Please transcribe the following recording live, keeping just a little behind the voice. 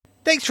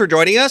Thanks for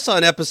joining us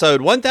on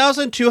episode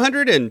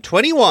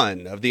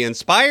 1221 of the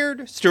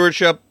Inspired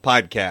Stewardship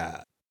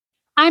Podcast.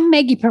 I'm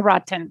Maggie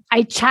Perrotin.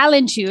 I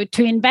challenge you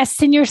to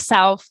invest in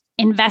yourself,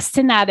 invest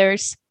in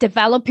others,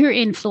 develop your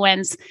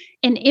influence,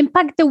 and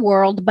impact the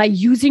world by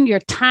using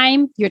your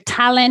time, your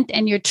talent,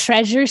 and your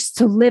treasures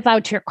to live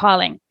out your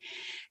calling.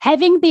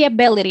 Having the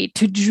ability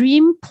to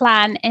dream,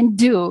 plan, and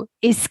do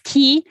is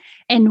key.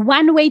 And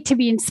one way to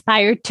be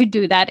inspired to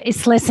do that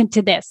is listen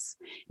to this,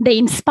 the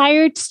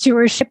Inspired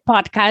Stewardship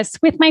Podcast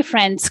with my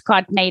friend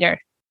Scott Nader.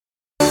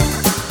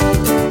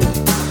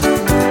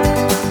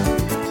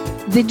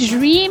 The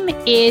dream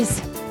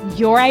is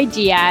your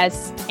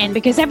ideas, and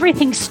because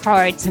everything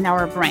starts in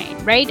our brain,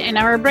 right? And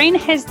our brain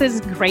has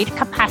this great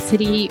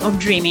capacity of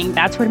dreaming.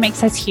 That's what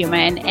makes us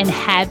human, and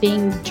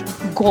having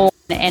goals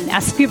and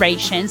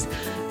aspirations.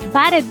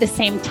 But at the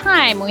same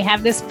time, we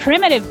have this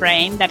primitive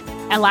brain that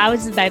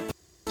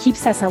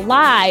keeps us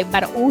alive,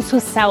 but also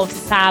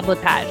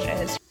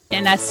self-sabotages.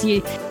 And as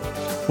you...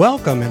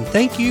 Welcome, and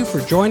thank you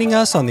for joining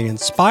us on the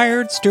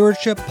Inspired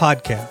Stewardship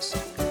Podcast.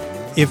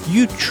 If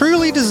you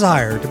truly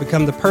desire to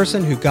become the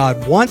person who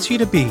God wants you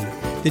to be,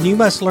 then you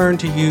must learn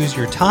to use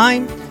your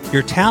time,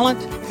 your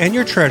talent, and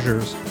your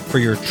treasures for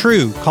your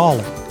true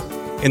calling.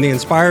 In the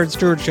Inspired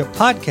Stewardship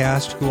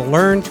Podcast, you will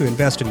learn to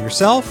invest in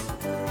yourself,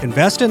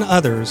 invest in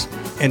others,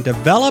 and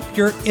develop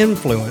your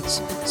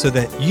influence so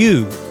that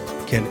you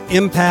can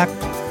impact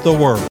the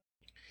world.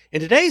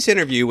 In today's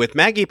interview with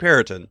Maggie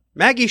Perrotin,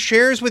 Maggie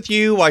shares with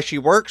you why she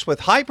works with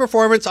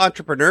high-performance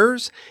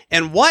entrepreneurs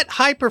and what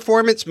high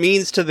performance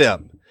means to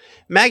them.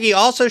 Maggie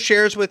also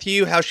shares with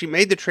you how she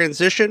made the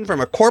transition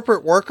from a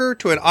corporate worker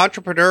to an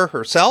entrepreneur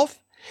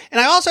herself. And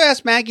I also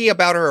asked Maggie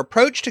about her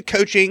approach to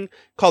coaching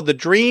called the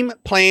Dream,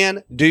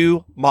 Plan,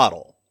 Do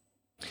model.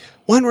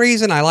 One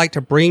reason I like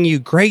to bring you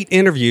great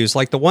interviews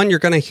like the one you're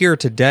going to hear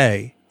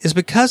today is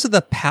because of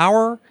the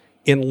power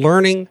in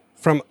learning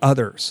from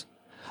others.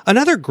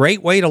 Another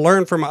great way to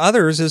learn from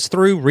others is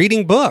through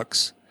reading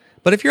books.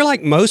 But if you're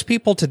like most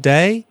people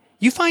today,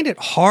 you find it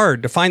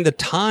hard to find the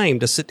time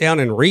to sit down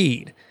and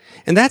read.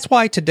 And that's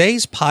why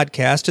today's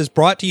podcast is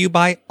brought to you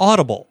by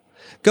Audible.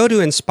 Go to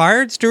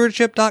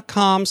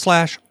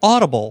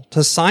inspiredstewardship.com/audible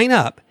to sign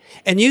up,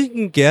 and you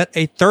can get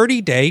a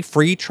 30-day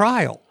free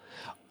trial.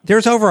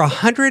 There's over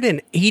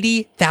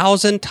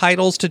 180,000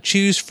 titles to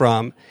choose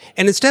from,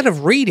 and instead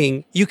of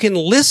reading, you can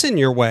listen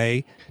your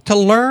way to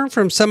learn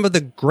from some of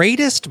the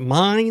greatest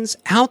minds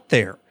out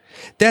there.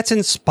 That's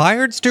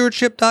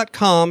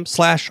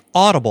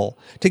inspiredstewardship.com/audible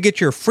to get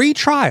your free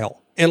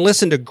trial and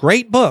listen to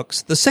great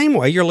books the same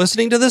way you're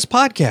listening to this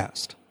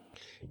podcast.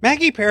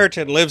 Maggie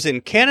Perrotin lives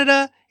in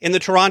Canada in the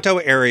Toronto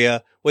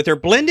area with her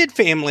blended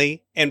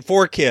family and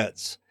 4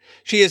 kids.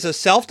 She is a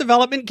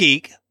self-development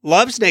geek,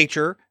 loves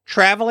nature,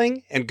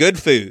 traveling, and good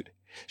food.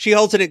 She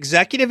holds an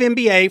executive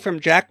MBA from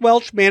Jack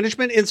Welch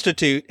Management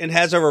Institute and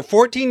has over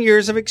 14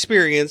 years of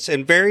experience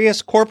in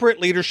various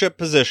corporate leadership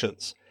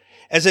positions.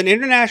 As an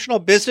international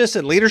business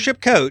and leadership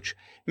coach,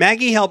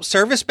 Maggie helps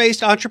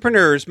service-based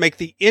entrepreneurs make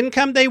the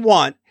income they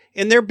want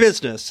in their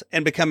business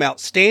and become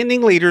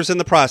outstanding leaders in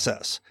the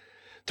process.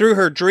 Through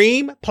her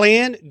Dream,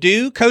 Plan,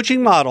 Do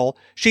coaching model,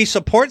 she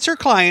supports her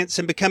clients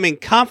in becoming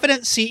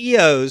confident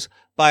CEOs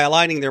by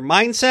aligning their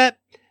mindset,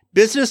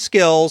 business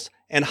skills,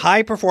 and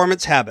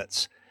high-performance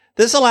habits.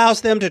 This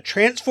allows them to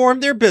transform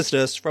their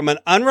business from an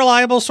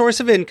unreliable source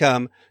of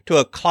income to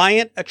a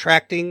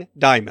client-attracting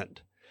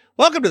diamond.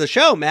 Welcome to the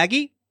show,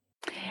 Maggie.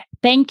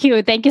 Thank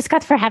you. Thank you,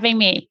 Scott, for having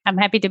me. I'm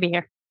happy to be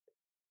here.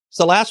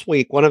 So last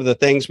week, one of the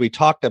things we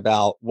talked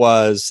about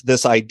was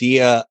this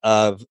idea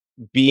of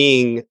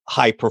being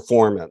high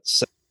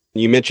performance.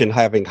 You mentioned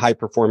having high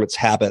performance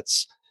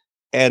habits.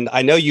 And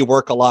I know you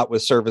work a lot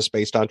with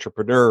service-based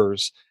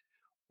entrepreneurs.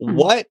 Mm-hmm.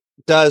 What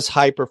does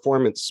high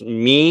performance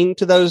mean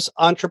to those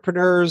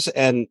entrepreneurs?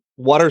 And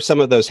what are some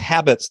of those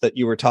habits that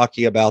you were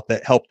talking about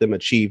that help them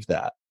achieve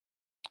that?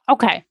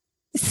 Okay.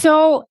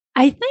 So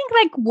I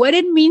think what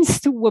it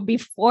means to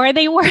before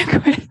they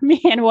work with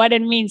me and what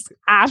it means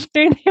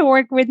after they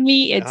work with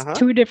me, it's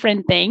two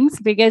different things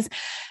because,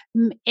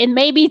 and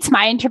maybe it's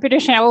my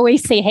interpretation. I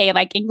always say, hey,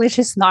 English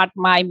is not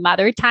my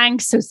mother tongue.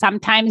 So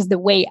sometimes the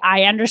way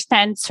I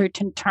understand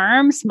certain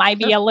terms might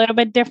be a little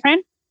bit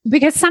different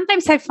because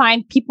sometimes I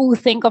find people who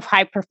think of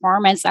high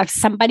performance as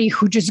somebody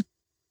who just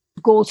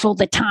goes all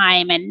the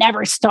time and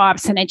never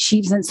stops and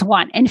achieves and so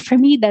on. And for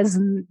me, this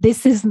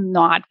is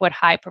not what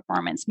high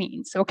performance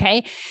means.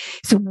 Okay.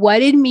 So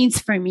what it means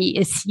for me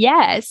is,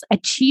 yes,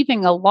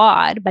 achieving a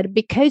lot, but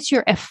because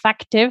you're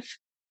effective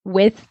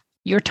with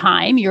your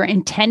time, you're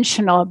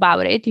intentional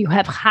about it, you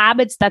have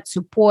habits that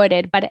support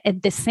it, but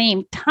at the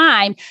same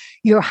time,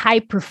 you're high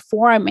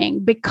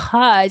performing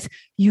because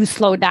you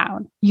slow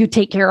down, you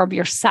take care of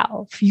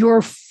yourself,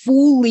 you're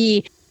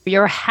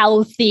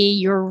healthy,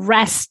 you're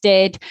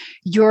rested,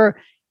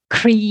 your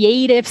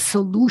creative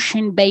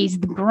solution-based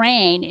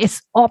brain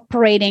is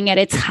operating at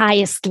its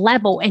highest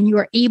level, and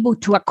you're able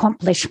to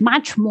accomplish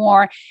much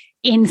more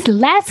in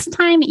less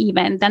time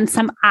even than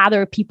some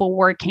other people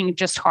working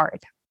just hard.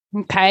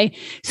 Okay.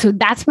 So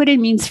that's what it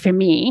means for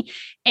me.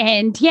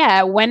 And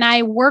yeah, when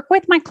I work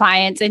with my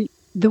clients and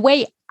the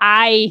way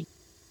I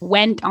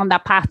went on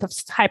that path of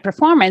high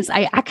performance,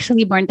 I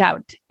actually burned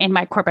out in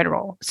my corporate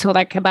role. So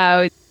like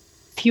about a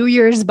few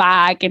years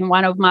back in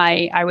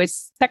I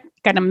was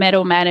kind of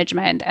middle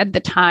management at the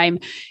time.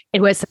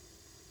 It was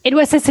a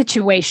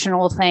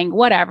situational thing,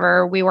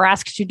 whatever. We were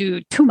asked to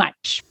do too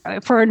much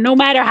for no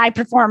matter high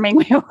performing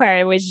we were.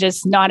 It was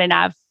just not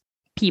enough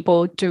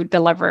people to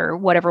deliver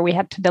whatever we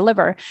had to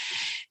deliver.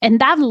 And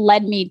that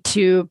led me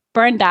to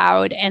burn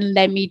out and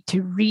led me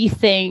to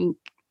rethink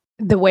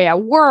the way I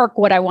work,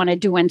 what I want to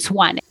do, and so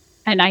on.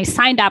 And I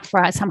signed up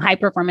for some high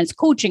performance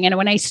coaching. And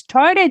when I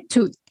started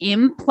to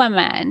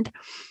implement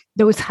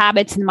those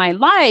habits in my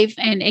life,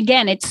 and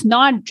again, it's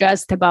not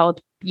just about,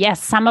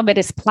 yes, some of it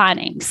is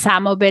planning,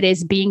 some of it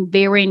is being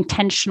very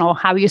intentional,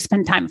 how you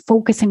spend time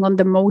focusing on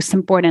the most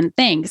important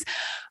things.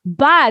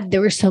 But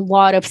there's a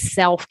lot of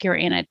self-care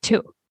in it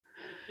too.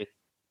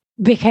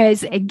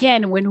 Because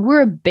again, when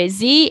we're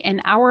busy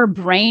and our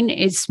brain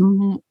is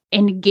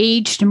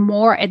engaged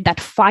more at that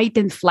fight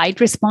and flight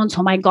response,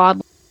 oh my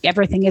God,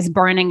 everything is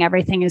burning,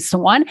 everything is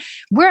so on,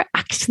 we're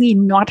actually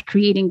not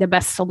creating the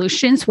best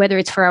solutions, whether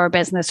it's for our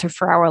business or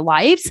for our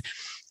lives.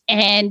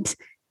 And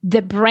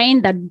the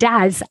brain that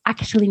does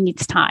actually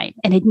needs time,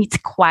 and it needs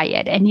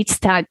quiet, and needs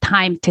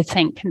time to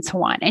think and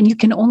so on. And you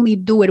can only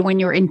do it when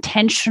you're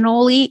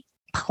intentionally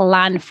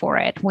plan for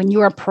it, when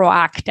you are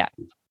proactive.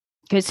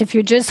 Because if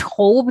you just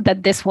hope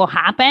that this will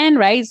happen,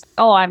 right?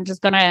 Oh, I'm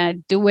just going to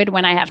do it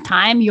when I have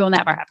time. You'll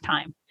never have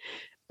time.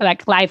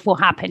 Like life will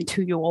happen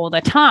to you all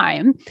the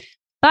time.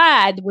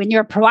 But when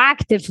you're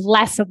proactive,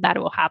 less of that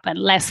will happen,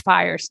 less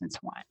fires and so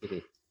on. Mm-hmm.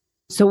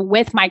 So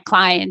with my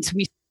clients,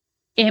 we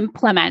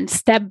implement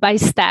step by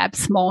step,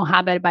 small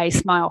habit by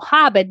small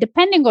habit,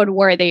 depending on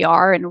where they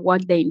are and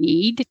what they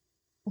need,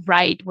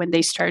 right? When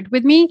they start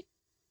with me,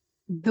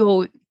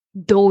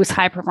 those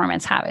high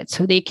performance habits,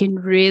 so they can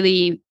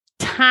really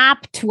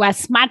tap to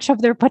as much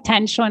of their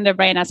potential in their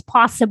brain as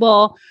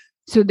possible.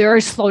 So they're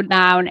slowed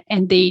down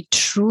and they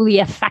truly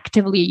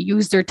effectively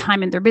use their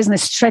time in their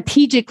business,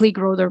 strategically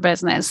grow their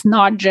business,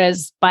 not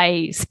just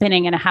by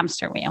spinning in a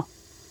hamster wheel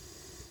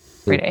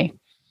every day.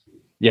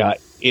 Yeah,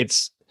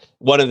 it's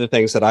one of the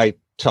things that I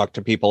talk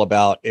to people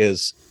about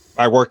is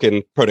I work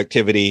in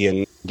productivity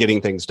and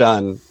getting things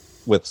done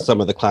with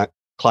some of the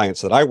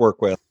clients that I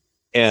work with.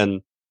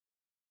 And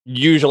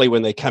usually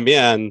when they come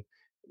in,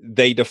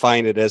 they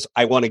define it as,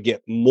 I want to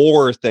get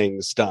more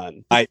things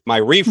done. My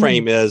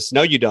reframe is,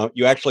 no, you don't.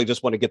 You actually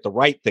just want to get the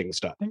right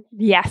things done.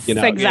 Yes,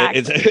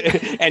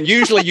 exactly. And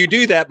usually you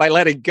do that by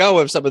letting go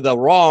of some of the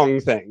wrong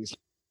things.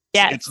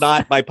 Yes. It's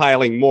not by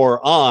piling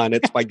more on.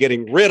 It's by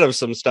getting rid of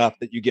some stuff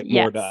that you get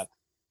more done,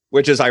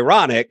 which is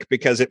ironic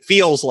because it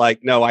feels like,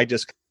 no, I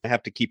just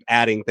have to keep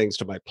adding things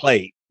to my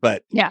plate.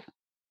 But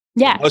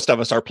most of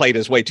us, our plate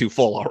is way too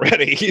full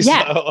already.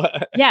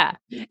 Yeah.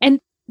 And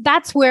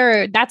that's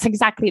where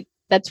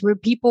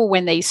people,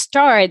 when they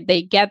start,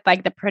 they get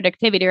like the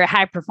productivity or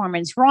high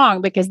performance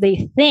wrong because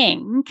they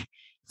think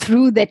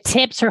through the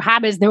tips or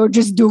habits, they will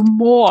just do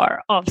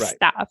more of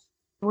stuff.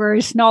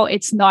 Whereas no,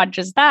 it's not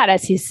just that.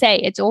 As you say,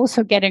 it's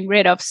also getting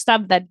rid of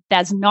stuff that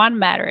does not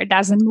matter. It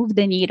doesn't move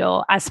the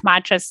needle as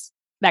much as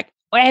like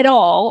at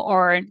all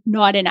or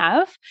not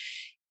enough.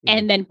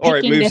 And then or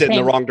it moves it in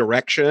the wrong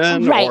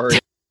direction. Right. Or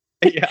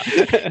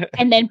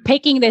and then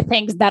picking the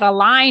things that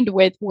aligned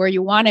with where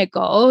you want to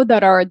go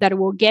that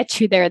will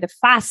get you there the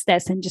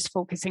fastest, and just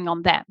focusing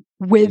on them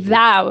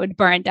without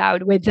burnt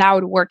out,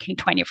 without working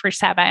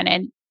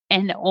 24/7,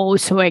 and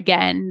also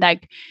again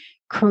like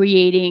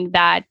creating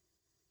that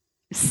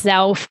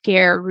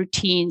self-care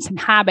routines and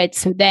habits,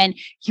 so then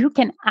you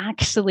can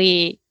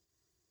actually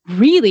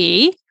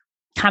really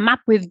come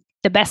up with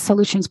the best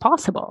solutions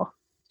possible.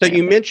 So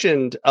you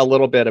mentioned a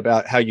little bit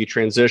about how you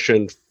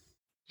transitioned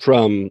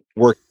from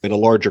working in a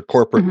larger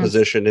corporate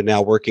position and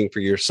now working for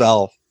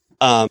yourself.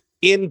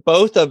 In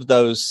both of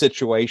those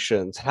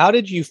situations, how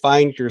did you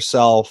find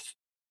yourself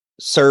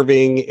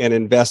serving and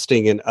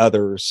investing in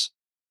others?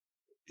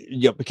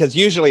 Because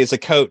usually as a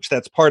coach,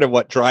 that's part of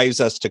what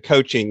drives us to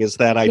coaching, is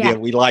that idea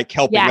we like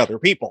helping other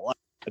people.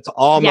 It's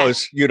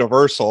almost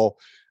universal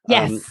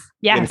in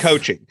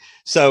coaching.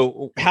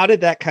 So how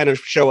did that kind of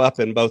show up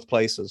in both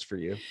places for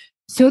you?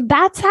 So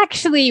that's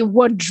actually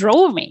what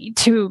drove me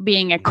to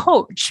being a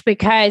coach,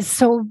 because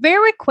so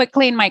very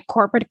quickly in my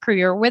corporate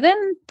career, within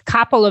a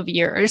couple of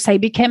years, I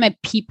became a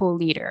people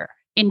leader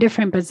in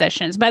different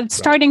positions, but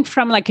starting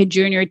from like a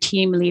junior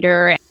team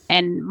leader.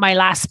 And my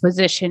last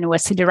position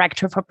was the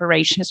director of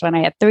operations when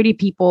I had 30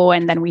 people.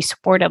 And then we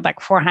supported like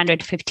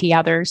 450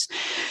 others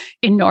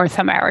in North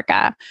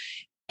America.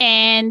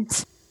 And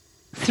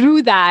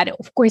through that,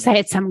 of course, I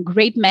had some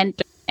great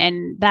mentors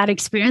and that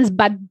experience,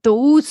 but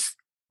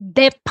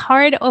the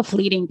part of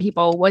leading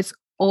people was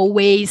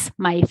always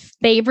my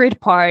favorite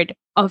part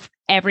of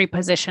every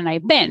position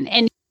I've been.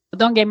 And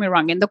don't get me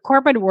wrong, in the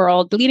corporate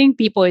world, leading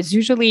people is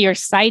usually your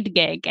side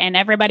gig, and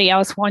everybody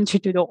else wants you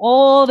to do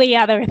all the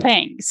other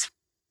things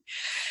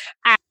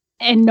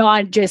and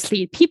not just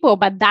lead people.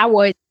 But that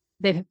was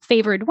the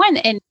favored one.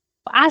 And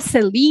as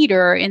a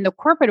leader in the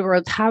corporate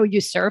world, how you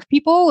serve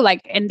people,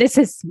 like, and this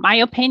is my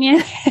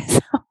opinion,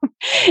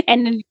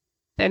 and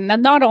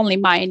not only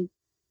my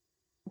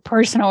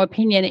personal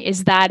opinion,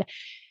 is that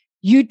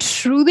you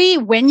truly,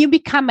 when you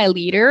become a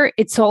leader,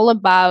 it's all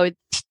about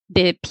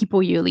the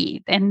people you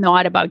lead and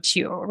not about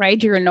you,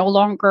 right? You're no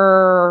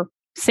longer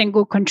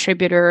single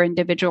contributor,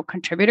 individual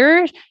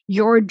contributor.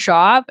 Your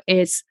job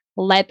is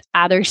let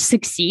others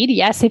succeed.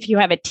 Yes, if you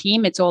have a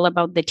team, it's all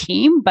about the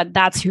team, but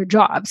that's your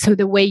job. So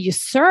the way you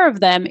serve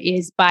them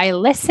is by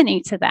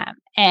listening to them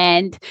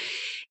and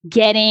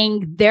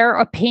getting their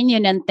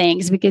opinion on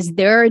things, because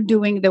they're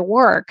doing the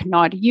work,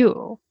 not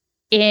you,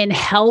 in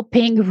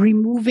helping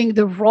removing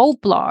the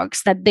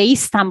roadblocks that they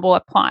stumble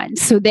upon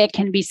so they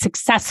can be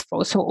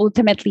successful. So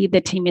ultimately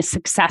the team is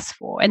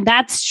successful. And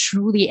that's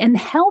truly, and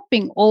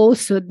helping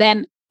also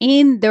them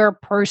in their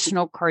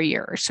personal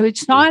career. So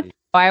it's not,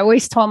 I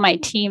always told my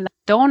team,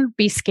 don't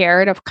be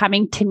scared of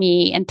coming to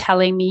me and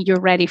telling me you're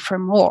ready for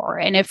more.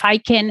 And if I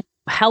can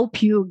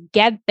help you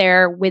get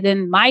there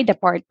within my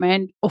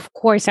department, of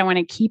course, I want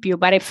to keep you.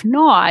 But if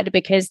not,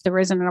 because there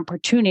isn't an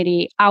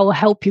opportunity, I'll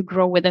help you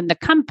grow within the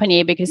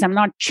company, because I'm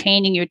not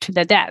chaining you to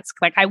the desk.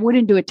 Like, I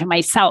wouldn't do it to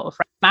myself.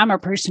 I'm a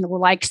person who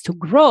likes to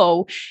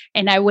grow,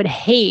 and I would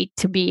hate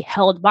to be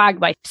held back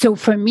by. So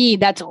for me,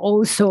 that's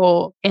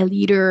also a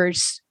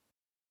leader's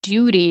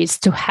duties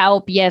to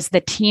help, yes, the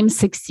team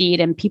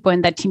succeed and people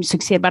in that team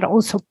succeed, but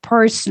also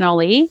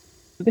personally,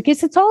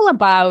 because it's all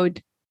about,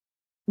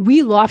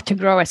 we love to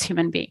grow as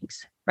human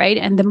beings, right?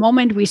 And the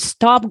moment we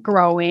stop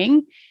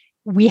growing,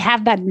 we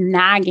have that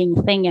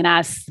nagging thing in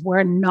us.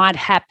 We're not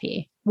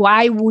happy.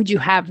 Why would you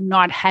have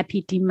not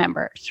happy team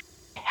members?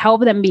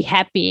 Help them be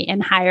happy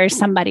and hire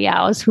somebody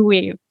else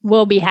who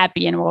will be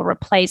happy and will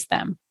replace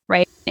them,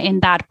 right? In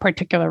that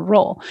particular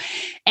role.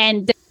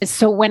 And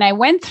so when I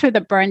went through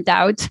the burnt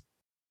out,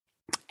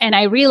 and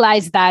I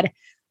realized that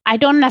I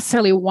don't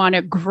necessarily want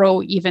to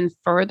grow even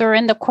further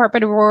in the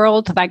corporate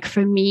world. Like,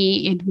 for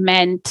me, it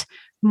meant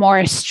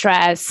more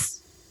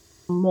stress,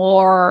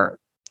 more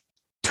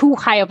too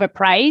high of a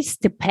price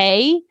to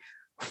pay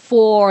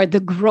for the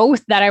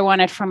growth that I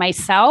wanted for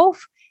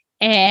myself,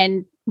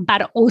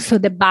 but also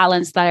the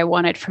balance that I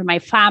wanted for my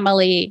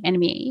family and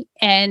me.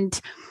 And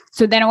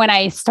so then when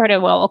I started,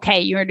 well, okay,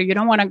 you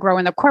don't want to grow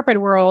in the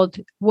corporate world.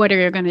 What are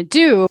you going to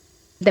do?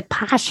 The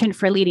passion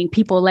for leading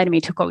people led me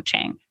to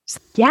coaching. So,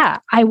 yeah,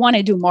 I want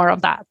to do more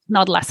of that,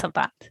 not less of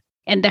that.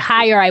 And the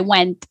higher I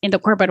went in the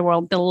corporate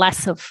world, the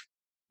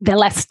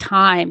less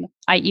time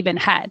I even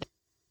had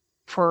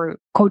for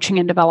coaching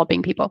and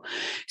developing people.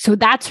 So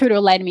that sort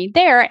of led me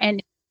there.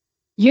 And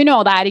you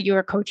know that you're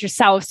a coach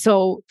yourself.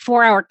 So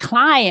for our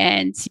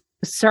clients,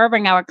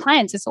 serving our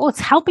clients, it's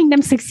helping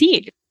them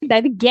succeed,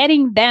 that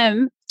getting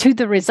them to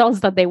the results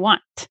that they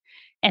want.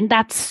 And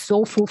that's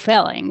so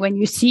fulfilling when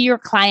you see your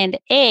client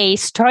A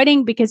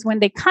starting, because when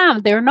they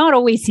come, they're not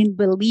always in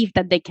belief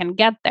that they can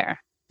get there.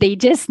 They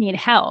just need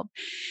help.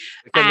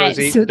 And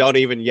those don't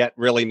even yet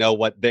really know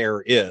what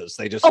there is.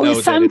 They just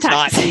know that it's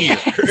not here.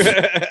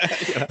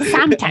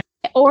 Sometimes.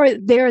 Or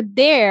their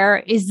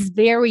there is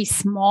very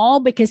small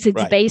because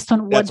it's based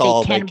on what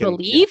they can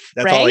believe.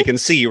 Yeah. That's all they can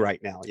see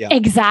right now. Yeah,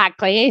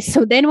 exactly.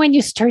 So then when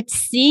you start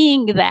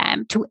seeing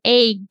them to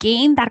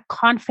gain that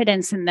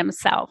confidence in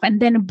themselves, and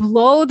then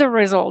blow the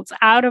results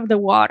out of the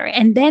water,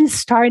 and then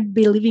start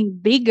believing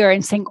bigger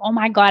and saying, oh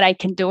my God, I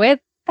can do it.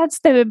 That's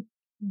the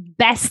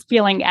best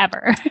feeling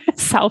ever,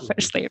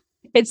 selfishly.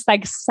 It's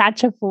like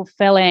such a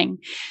fulfilling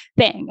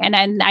thing.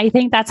 And I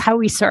think that's how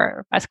we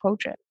serve as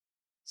coaches.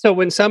 So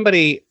when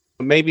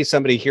maybe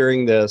somebody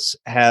hearing this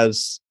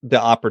has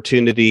the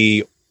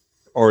opportunity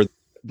or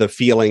the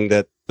feeling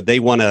that they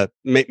want to,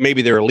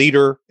 maybe they're a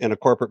leader in a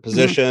corporate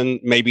position,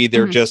 maybe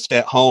they're just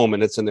at home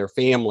and it's in their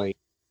family,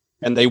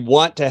 and they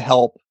want to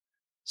help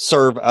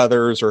serve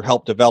others or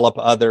help develop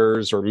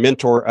others or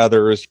mentor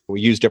others.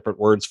 We use different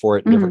words for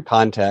it in different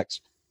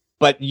contexts.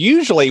 But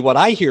usually what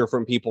I hear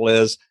from people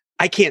is,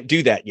 I can't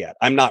do that yet.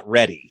 I'm not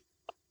ready.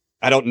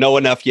 I don't know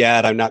enough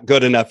yet. I'm not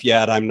good enough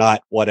yet. I'm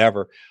not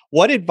whatever.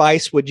 What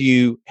advice would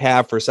you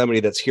have for somebody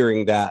that's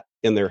hearing that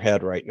in their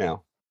head right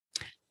now?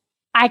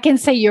 I can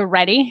say you're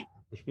ready.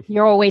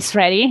 You're always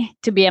ready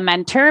to be a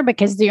mentor,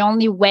 because the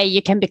only way you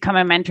can become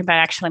a mentor by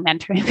actually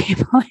mentoring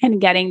people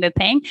and getting the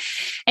thing.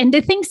 And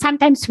the thing,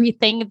 sometimes we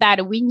think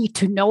that we need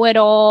to know it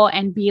all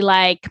and be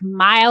like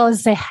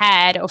miles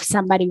ahead of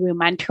somebody we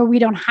mentor. We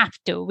don't have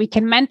to. We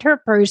can mentor a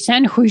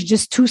person who's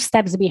just 2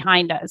 steps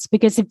behind us,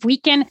 because if we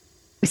can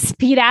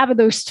speed up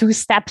those 2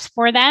 steps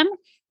for them,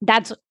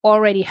 that's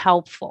already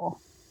helpful.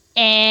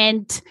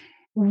 And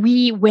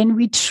when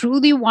we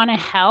truly want to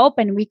help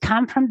and we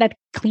come from that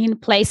clean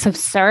place of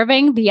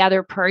serving the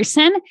other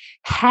person,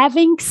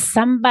 having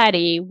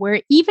somebody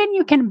where even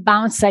you can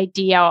bounce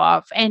idea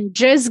off and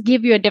just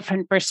give you a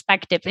different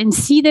perspective and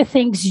see the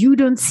things you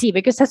don't see,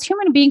 because as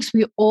human beings,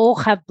 we all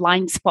have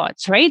blind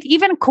spots, right?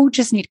 Even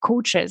coaches need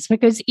coaches,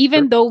 because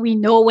even though we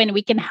know when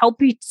we can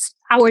help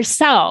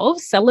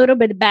ourselves a little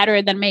bit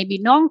better than maybe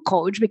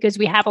non-coach because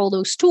we have all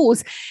those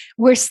tools,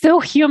 we're still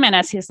human,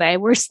 as you say.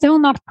 We're still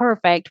not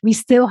perfect. We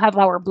still have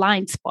our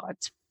blind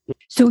spots.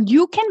 So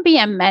you can be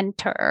a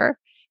mentor,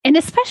 and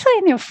especially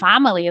in your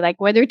family, like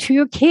whether to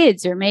your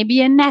kids or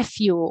maybe a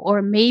nephew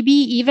or maybe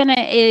even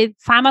a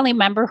family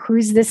member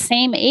who's the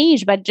same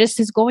age, but just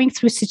is going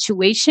through a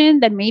situation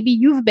that maybe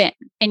you've been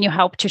and you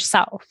helped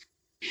yourself.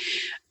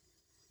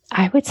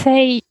 I would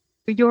say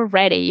you're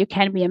ready. You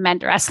can be a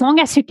mentor. As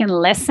long as you can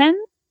listen,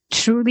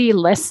 truly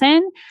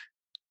listen,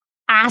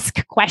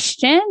 ask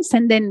questions,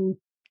 and then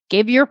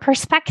give your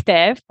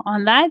perspective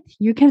on that,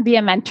 you can be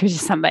a mentor to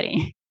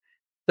somebody.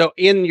 So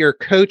in your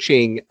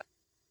coaching,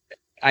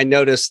 I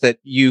noticed that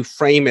you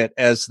frame it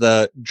as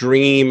the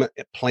dream,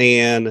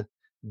 plan,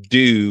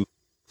 do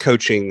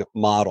coaching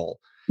model.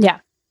 Yeah.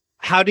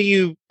 How do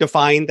you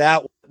define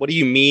that? What do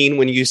you mean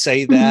when you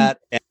say that?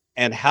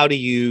 And how do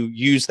you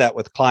use that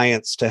with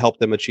clients to help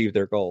them achieve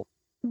their goal?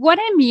 What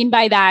I mean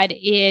by that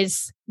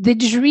is the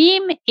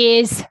dream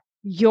is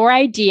your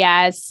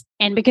ideas.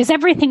 And because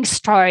everything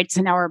starts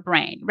in our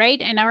brain, right?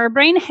 And our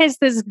brain has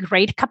this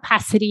great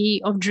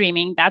capacity of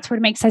dreaming. That's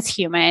what makes us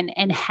human,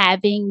 and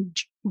having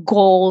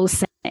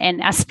goals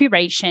and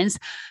aspirations.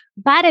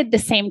 But at the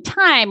same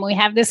time, we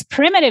have this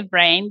primitive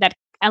brain that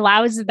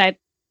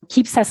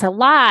keeps us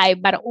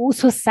alive, but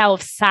also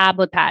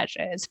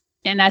self-sabotages.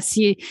 And as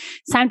you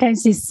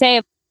sometimes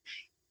say,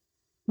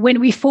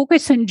 when we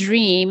focus on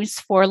dreams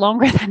for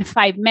longer than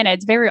 5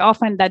 minutes, very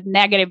often that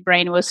negative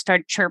brain will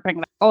start chirping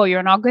like, oh,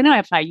 you're not going to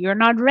apply. You're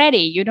not ready.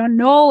 You don't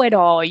know it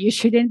all. You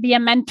shouldn't be a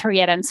mentor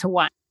yet, and so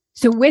on.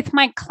 So with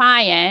my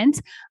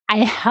clients, I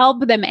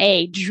help them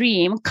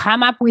dream,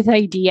 come up with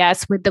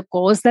ideas with the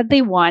goals that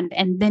they want.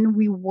 And then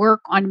we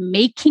work on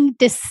making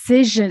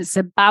decisions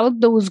about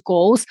those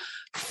goals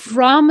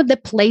from the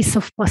place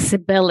of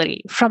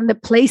possibility, from the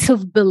place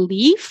of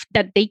belief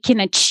that they can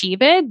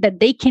achieve it,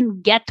 that they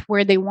can get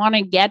where they want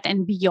to get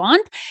and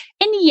beyond.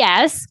 And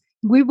yes,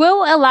 we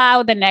will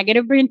allow the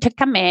negative brain to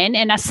come in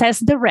and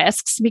assess the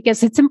risks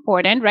because it's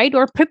important, right?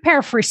 Or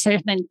prepare for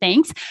certain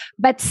things,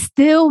 but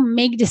still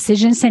make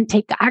decisions and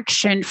take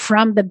action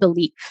from the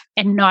belief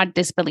and not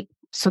disbelief.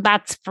 So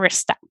that's first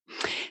step.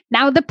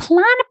 Now, the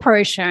plan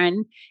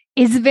portion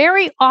is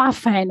very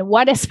often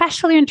what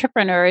especially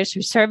entrepreneurs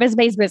who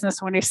service-based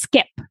business owners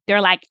skip. They're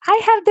like,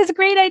 I have this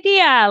great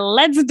idea,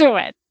 let's do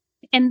it.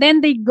 And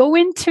then they go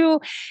into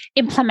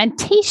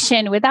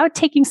implementation without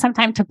taking some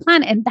time to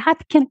plan. And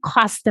that can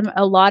cost them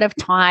a lot of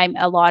time,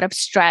 a lot of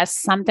stress,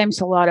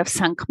 sometimes a lot of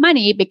sunk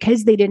money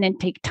because they didn't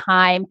take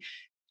time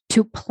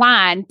to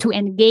plan, to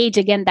engage,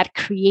 again, that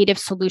creative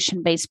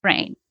solution-based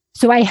brain.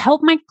 So I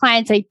help my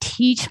clients, I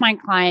teach my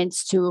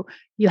clients you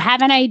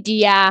have an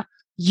idea,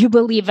 you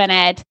believe in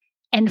it,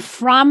 and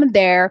from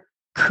there,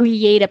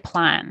 create a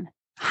plan.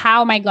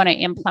 How am I going to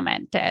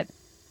implement it?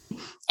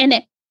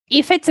 And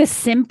if it's a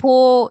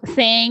simple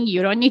thing,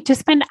 you don't need to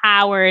spend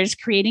hours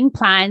creating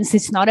plans.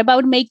 It's not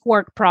about make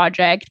work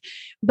project,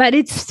 but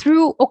it's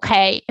through,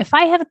 okay, if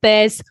I have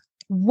this,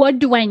 what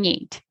do I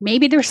need?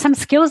 Maybe there's some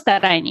skills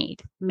that I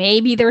need.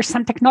 Maybe there's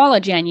some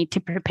technology I need to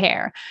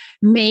prepare.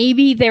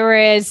 Maybe there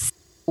is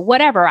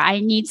whatever, I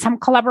need some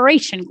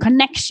collaboration,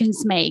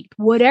 connections made,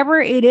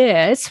 whatever it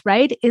is,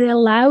 right? It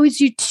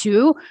allows you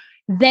to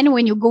then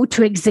when you go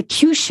to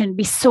execution,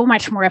 be so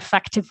much more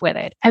effective with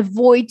it.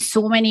 Avoid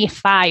so many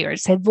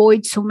fires,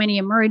 avoid so many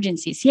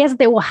emergencies. Yes,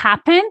 they will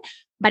happen,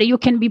 but you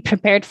can be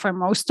prepared for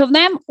most of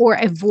them or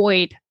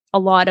avoid a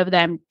lot of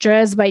them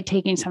just by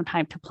taking some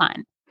time to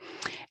plan.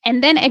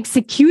 And then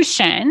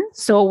execution.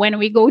 So when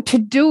we go to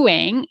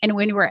doing and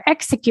when we're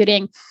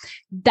executing,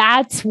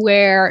 that's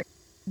where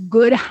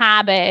good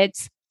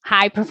habits,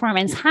 high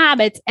performance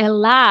habits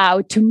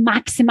allow to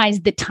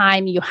maximize the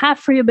time you have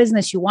for your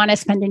business, you want to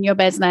spend in your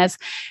business,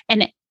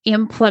 and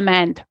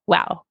implement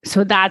well.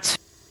 So that's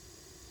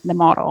the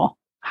model,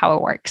 how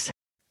it works.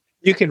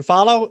 You can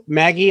follow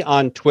Maggie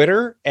on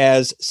Twitter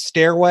as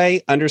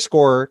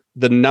stairway_2,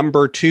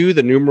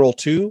 the numeral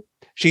 2.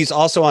 She's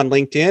also on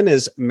LinkedIn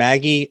as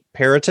Maggie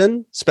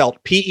Perotin, spelled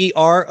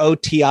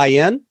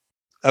Perotin.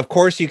 Of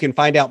course, you can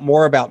find out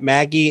more about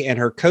Maggie and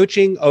her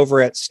coaching over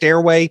at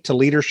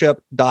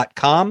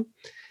stairwaytoleadership.com.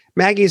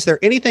 Maggie, is there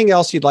anything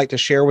else you'd like to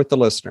share with the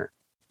listener?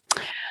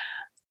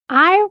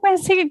 I want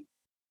to say,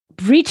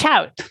 reach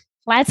out.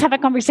 Let's have a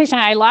conversation.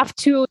 I love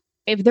to,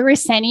 if there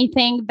is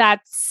anything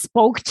that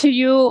spoke to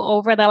you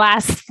over the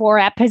last 4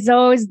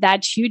 episodes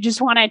that you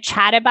just want to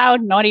chat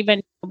about, not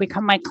even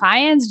become my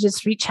clients,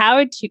 just reach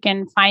out. You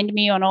can find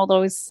me on all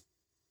those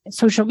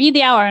social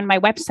media or on my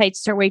website,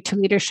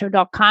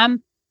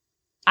 stairwaytoleadership.com.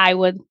 I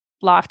would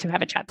love to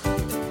have a chat.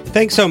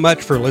 Thanks so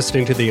much for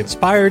listening to the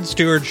Inspired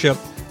Stewardship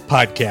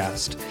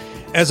Podcast.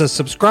 As a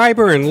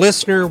subscriber and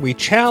listener, we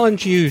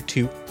challenge you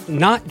to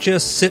not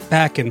just sit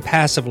back and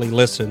passively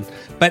listen,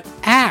 but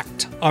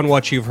act on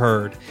what you've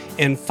heard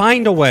and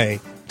find a way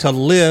to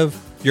live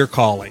your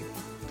calling.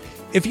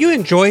 If you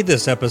enjoyed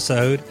this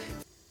episode,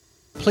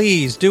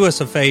 please do us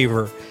a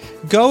favor.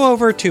 Go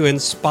over to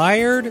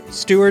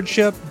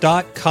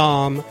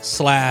inspiredstewardship.com/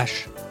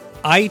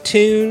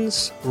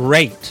 iTunes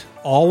Rate,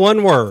 all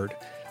one word,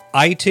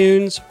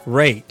 iTunes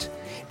Rate.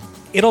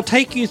 It'll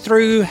take you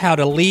through how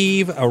to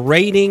leave a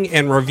rating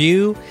and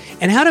review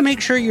and how to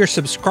make sure you're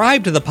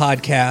subscribed to the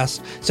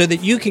podcast so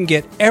that you can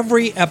get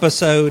every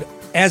episode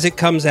as it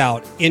comes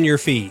out in your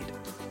feed.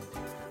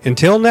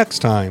 Until next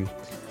time,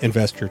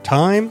 invest your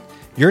time,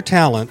 your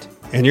talent,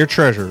 and your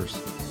treasures.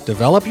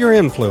 Develop your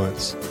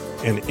influence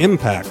and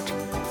impact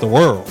the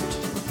world.